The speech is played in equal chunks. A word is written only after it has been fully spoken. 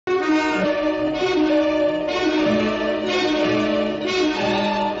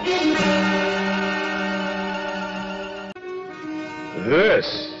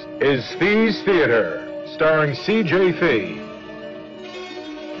This is Fee's Theater, starring C.J. Fee.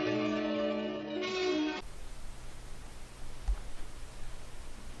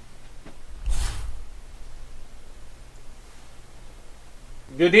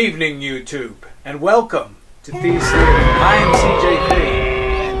 Good evening, YouTube, and welcome to Fee's Theater. I am C.J. Fee,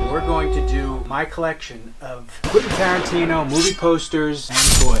 and we're going to do my collection of Quentin Tarantino movie posters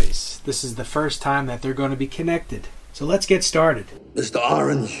and toys. This is the first time that they're going to be connected. So let's get started. Mr.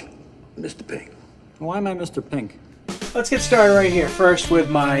 Orange, Mr. Pink. Why am I Mr. Pink? Let's get started right here first with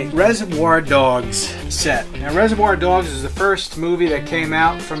my Reservoir Dogs set. Now, Reservoir Dogs is the first movie that came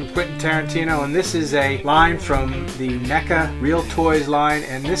out from Quentin Tarantino, and this is a line from the NECA Real Toys line,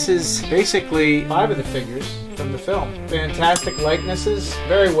 and this is basically 5 of the figures from the film. Fantastic likenesses,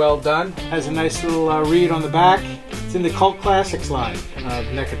 very well done. Has a nice little read on the back. It's in the Cult Classics line of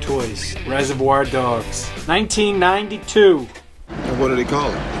NECA Toys. Reservoir Dogs, 1992. And what do they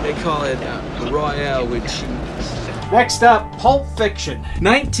call it? They call it Royale with cheese. Next up, Pulp Fiction,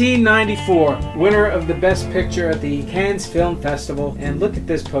 1994, winner of the Best Picture at the Cannes Film Festival. And look at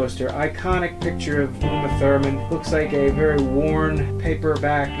this poster, iconic picture of Uma Thurman. Looks like a very worn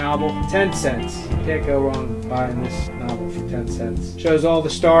paperback novel. 10 cents. Can't go wrong buying this novel for 10 cents. Shows all the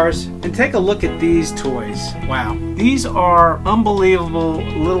stars. And take a look at these toys. Wow. These are unbelievable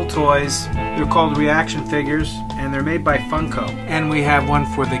little toys. They're called reaction figures, and they're made by Funko. And we have one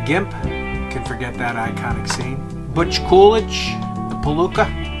for the Gimp. Can forget that iconic scene. Butch Coolidge, the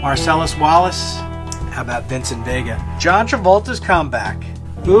Palooka, Marcellus Wallace. How about Vincent Vega? John Travolta's comeback.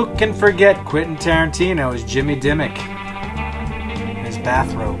 Who can forget Quentin Tarantino as Jimmy Dimmick in his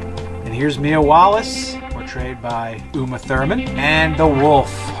bathrobe? And here's Mia Wallace, portrayed by Uma Thurman. And the Wolf,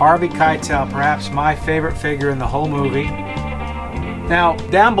 Harvey Keitel, perhaps my favorite figure in the whole movie. Now,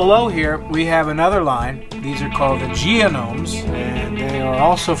 down below here, we have another line. These are called the Geonomes, and they are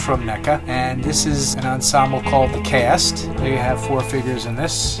also from NECA. And this is an ensemble called The Cast. So you have 4 figures in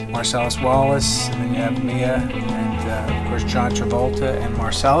this. Marcellus Wallace, and then you have Mia, and of course John Travolta and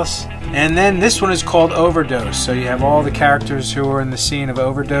Marcellus. And then this one is called Overdose. So you have all the characters who are in the scene of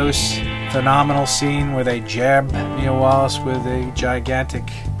Overdose. Phenomenal scene where they jab Mia Wallace with a gigantic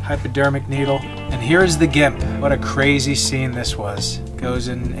hypodermic needle. And here's the Gimp. What a crazy scene this was. Goes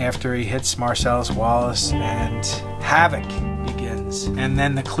in after he hits Marcellus Wallace, and havoc begins. And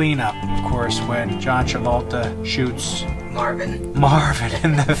then the cleanup, of course, when John Travolta shoots Marvin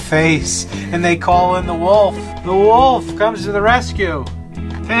in the face, and they call in the Wolf. The Wolf comes to the rescue.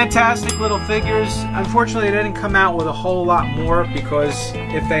 Fantastic little figures. Unfortunately, they didn't come out with a whole lot more, because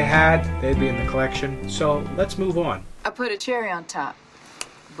if they had, they'd be in the collection. So let's move on. I put a cherry on top.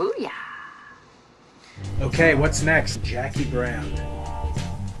 Booyah! Okay, what's next? Jackie Brown.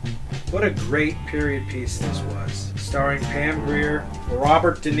 What a great period piece this was. Starring Pam Grier,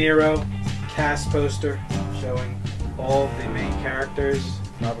 Robert De Niro, cast poster showing all the main characters.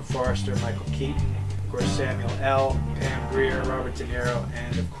 Robert Forster, Michael Keaton, of course Samuel L., Pam Grier, Robert De Niro,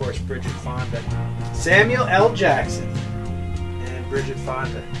 and of course Bridget Fonda. Samuel L. Jackson and Bridget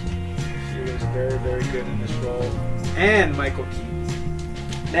Fonda. She was very, very good in this role. And Michael Keaton.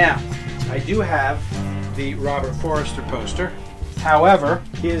 Now, I do have the Robert Forster poster. However,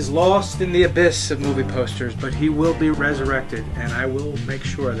 he is lost in the abyss of movie posters, but he will be resurrected, and I will make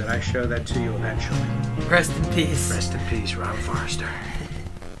sure that I show that to you eventually. Rest in peace. Rest in peace, Robert Forster.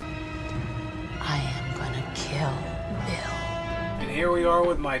 I am gonna kill Bill. And here we are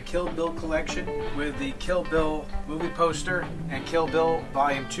with my Kill Bill collection, with the Kill Bill movie poster and Kill Bill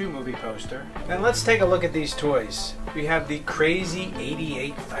Volume 2 movie poster. And let's take a look at these toys. We have the Crazy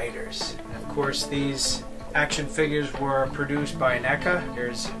 88 Fighters. And of course, these action figures were produced by NECA.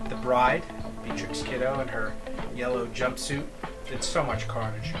 Here's the bride, Beatrix Kiddo, in her yellow jumpsuit. Did so much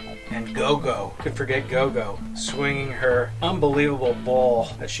carnage. And Go-Go, could forget Go-Go, swinging her unbelievable ball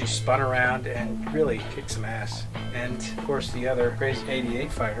that she spun around and really kicked some ass. And of course the other Crazy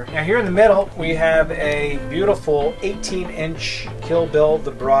 88 fighter. Now here in the middle we have a beautiful 18-inch Kill Bill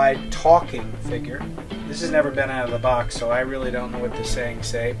the Bride talking figure. This has never been out of the box, so I really don't know what the sayings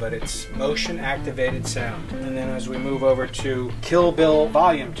say, but it's motion activated sound. And then as we move over to Kill Bill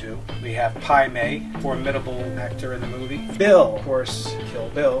Volume 2, we have Pai Mei, formidable actor in the movie. Bill, of course, Kill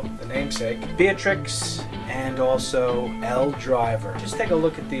Bill, the namesake. Beatrix, and also L. Driver. Just take a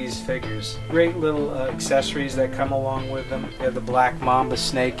look at these figures. Great little accessories that come along with them. We have the black mamba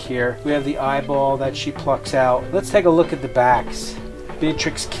snake here. We have the eyeball that she plucks out. Let's take a look at the backs.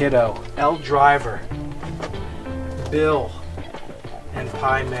 Beatrix Kiddo, L. Driver, Bill, and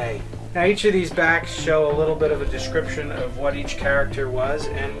Pai Mei. Now each of these backs show a little bit of a description of what each character was,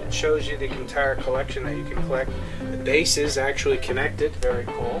 and it shows you the entire collection that you can collect. The base is actually connected, very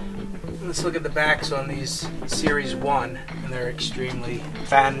cool. Let's look at the backs on these Series 1, and they're extremely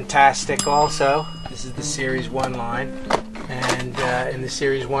fantastic also. This is the Series 1 line, and in the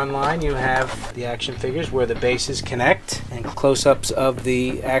Series 1 line you have the action figures where the bases connect, and close-ups of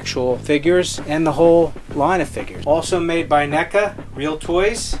the actual figures, and the whole line of figures. Also made by NECA, Real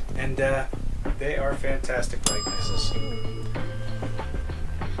Toys, and they are fantastic likenesses.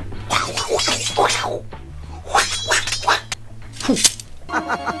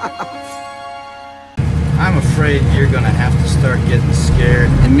 I'm afraid you're gonna have to start getting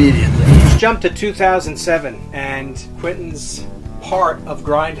scared immediately. Let's jump to 2007 and Quentin's part of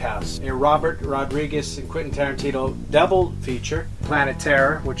Grindhouse, a Robert Rodriguez and Quentin Tarantino double feature. Planet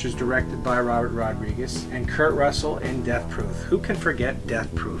Terror, which is directed by Robert Rodriguez, and Kurt Russell in Death Proof. Who can forget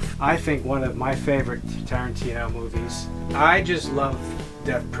Death Proof? I think one of my favorite Tarantino movies. I just love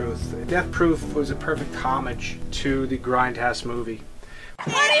Death Proof. Death Proof was a perfect homage to the Grindhouse movie.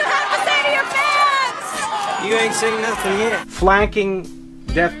 What do you have to say to your fans? You ain't seen nothing yet. Flanking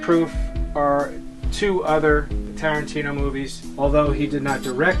Death Proof are two other Tarantino movies. Although he did not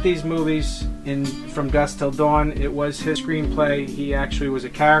direct these movies, in From Dusk Till Dawn, it was his screenplay. He actually was a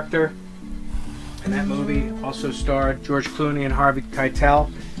character in that movie. Also starred George Clooney and Harvey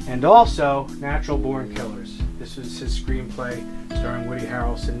Keitel, and also Natural Born Killers. This was his screenplay, starring Woody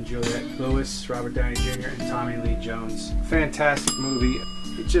Harrelson, Juliette Lewis, Robert Downey Jr., and Tommy Lee Jones. Fantastic movie.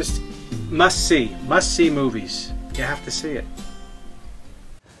 It just must see movies. You have to see it.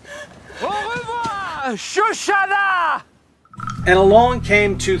 And along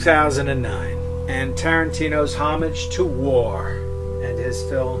came 2009, and Tarantino's homage to war, and his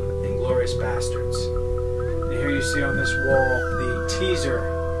film Inglourious Bastards. And here you see on this wall the teaser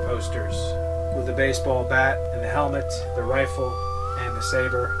posters with the baseball bat and the helmet, the rifle, and the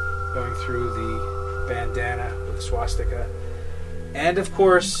saber going through the bandana with the swastika. And of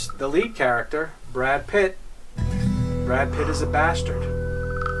course, the lead character, Brad Pitt. Brad Pitt is a bastard.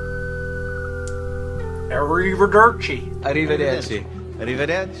 Arrivederci. Arrivederci.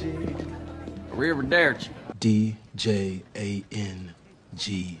 Arrivederci. Arrivederci. D-J-A-N-G-O.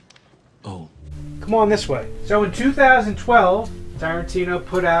 Come on this way. So in 2012, Tarantino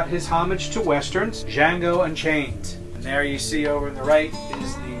put out his homage to westerns, Django Unchained. And there you see over on the right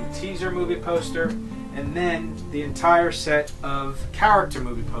is the teaser movie poster, and then the entire set of character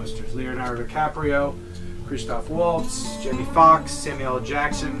movie posters. Leonardo DiCaprio, Christoph Waltz, Jamie Foxx, Samuel L.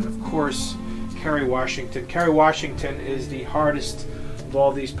 Jackson, of course, Kerry Washington. Kerry Washington is the hardest of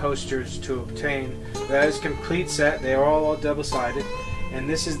all these posters to obtain. That is a complete set. They are all double-sided, and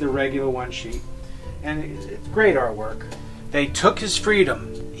this is the regular one sheet. And it's great artwork. They took his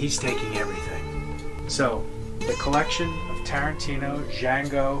freedom. He's taking everything. So, the collection of Tarantino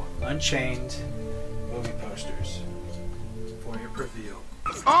Django Unchained movie posters for your preview.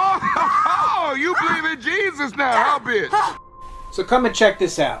 Oh, you believe in Jesus now, how bitch? So come and check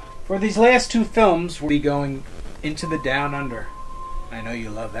this out. For these last two films, we'll be going into the Down Under. I know you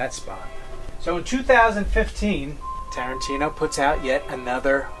love that spot. So in 2015, Tarantino puts out yet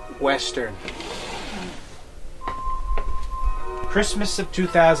another Western. Christmas of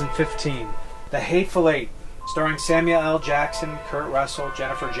 2015, The Hateful Eight, starring Samuel L. Jackson, Kurt Russell,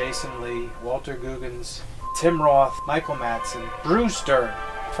 Jennifer Jason Leigh, Walter Goggins, Tim Roth, Michael Madsen, Bruce Dern.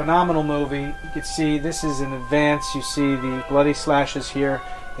 Phenomenal movie. You can see this is in advance. You see the bloody slashes here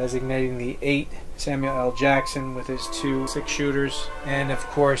designating the 8. Samuel L. Jackson with his 2 6-shooters. And of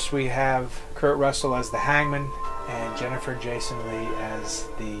course we have Kurt Russell as the hangman and Jennifer Jason Leigh as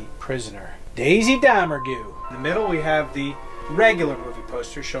the prisoner. Daisy Domergue. In the middle we have the regular movie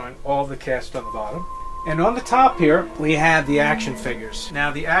poster showing all the cast on the bottom. And on the top here we have the action figures.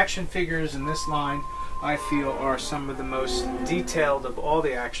 Now the action figures in this line I feel are some of the most detailed of all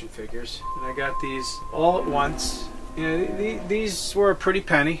the action figures. And I got these all at once. You know, these were a pretty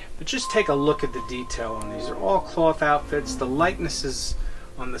penny, but just take a look at the detail on these. They're all cloth outfits. The likenesses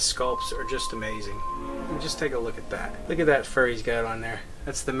on the sculpts are just amazing. And just take a look at that. Look at that fur he's got on there.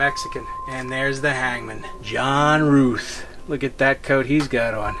 That's the Mexican. And there's the hangman, John Ruth. Look at that coat he's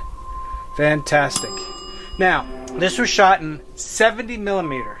got on. Fantastic. Now, this was shot in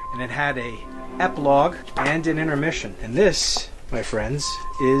 70mm, and it had a epilogue and an intermission. And this, my friends,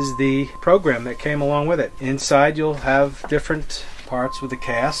 is the program that came along with it. Inside you'll have different parts with the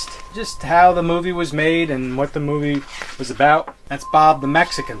cast, just how the movie was made and what the movie was about. That's Bob the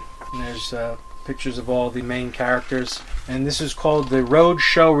Mexican. And there's pictures of all the main characters. And this is called the Road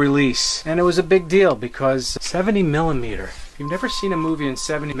Show release. And it was a big deal because 70mm. you've never seen a movie in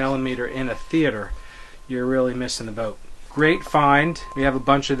 70mm in a theater, you're really missing the boat. Great find. We have a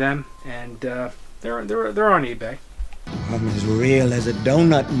bunch of them, and they're on eBay. I'm as real as a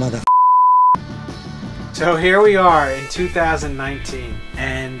donut, mother. So here we are in 2019,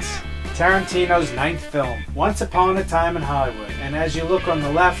 and Tarantino's 9th film, Once Upon a Time in Hollywood. And as you look on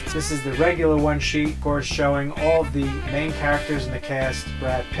the left, this is the regular one sheet, of course, showing all of the main characters in the cast: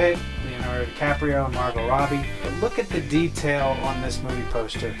 Brad Pitt, Leonardo DiCaprio, and Margot Robbie. But look at the detail on this movie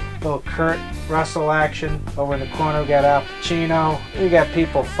poster. Little Kurt Russell action. Over in the corner, we got Al Pacino. We got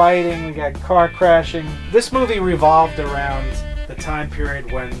people fighting. We got car crashing. This movie revolved around the time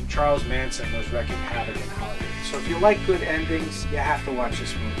period when Charles Manson was wreaking havoc in Hollywood. So if you like good endings, you have to watch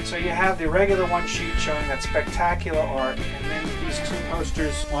this movie. So you have the regular one sheet showing that spectacular art, and then these two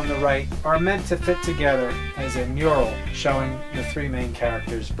posters on the right are meant to fit together as a mural showing the three main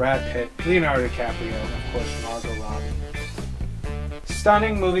characters: Brad Pitt, Leonardo DiCaprio, and of course Margot Robbie.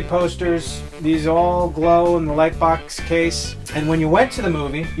 Stunning movie posters. These all glow in the lightbox case. And when you went to the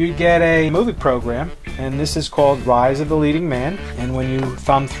movie, you'd get a movie program, and this is called Rise of the Leading Man. And when you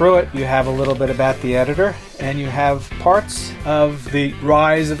thumb through it, you have a little bit about the editor, and you have parts of the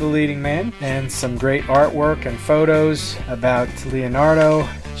Rise of the Leading Man, and some great artwork and photos about Leonardo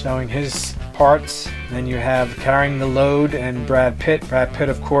showing his parts. Then you have Carrying the Load and Brad Pitt. Brad Pitt,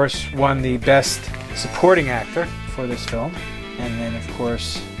 of course, won the Best Supporting Actor for this film. And then, of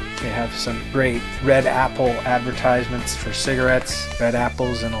course, they have some great Red Apple advertisements for cigarettes. Red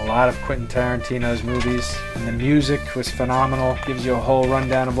Apple's in a lot of Quentin Tarantino's movies. And the music was phenomenal. Gives you a whole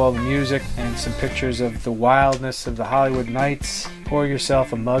rundown of all the music and some pictures of the wildness of the Hollywood nights. Pour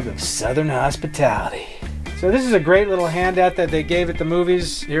yourself a mug of Southern hospitality. So this is a great little handout that they gave at the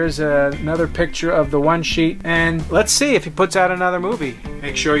movies. Here's another picture of the one sheet. And let's see if he puts out another movie.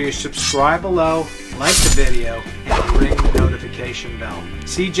 Make sure you subscribe below, like the video, and ring the notification bell.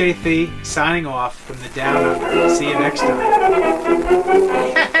 CJ Thee signing off from the Down Under. See you next time.